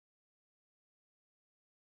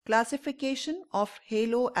Classification of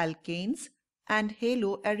haloalkanes and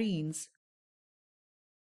haloarenes.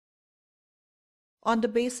 On the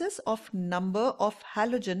basis of number of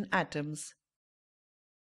halogen atoms.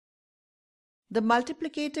 The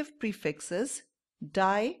multiplicative prefixes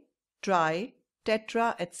di, tri,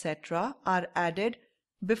 tetra, etc. are added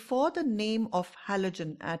before the name of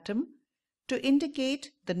halogen atom to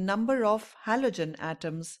indicate the number of halogen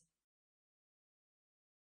atoms.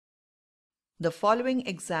 The following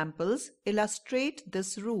examples illustrate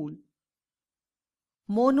this rule.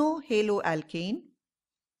 Monohaloalkane,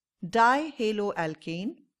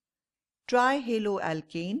 dihaloalkane,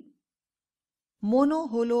 trihaloalkane,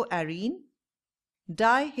 monohaloarene,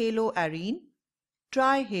 dihaloarene,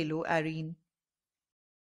 trihaloarene.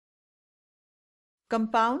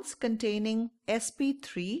 Compounds containing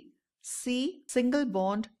sp3 C single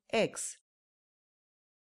bond X.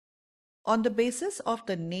 On the basis of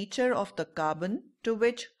the nature of the carbon to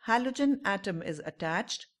which halogen atom is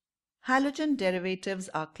attached, halogen derivatives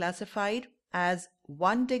are classified as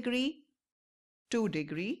 1 degree, 2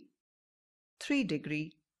 degree, 3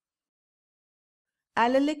 degree.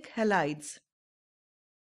 Allylic halides.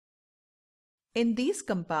 In these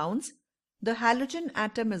compounds, the halogen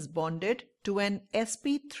atom is bonded to an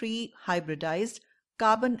sp3 hybridized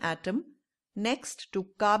carbon atom next to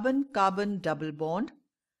carbon-carbon double bond,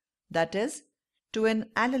 that is, to an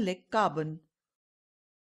allylic carbon.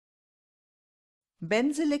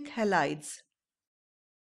 Benzylic halides.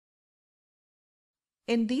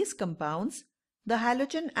 In these compounds, the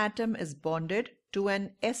halogen atom is bonded to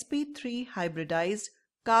an sp3 hybridized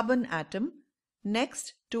carbon atom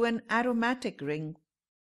next to an aromatic ring.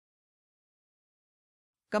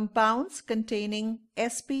 Compounds containing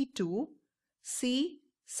sp2 C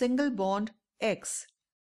single bond X.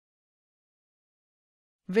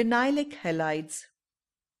 Vinylic halides.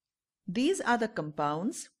 These are the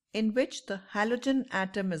compounds in which the halogen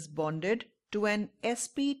atom is bonded to an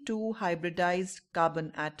sp2 hybridized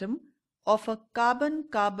carbon atom of a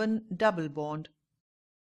carbon-carbon double bond.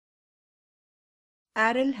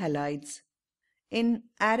 Aryl halides. In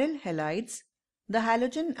aryl halides, the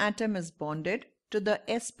halogen atom is bonded to the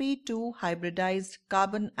sp2 hybridized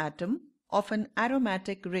carbon atom of an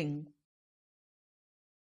aromatic ring.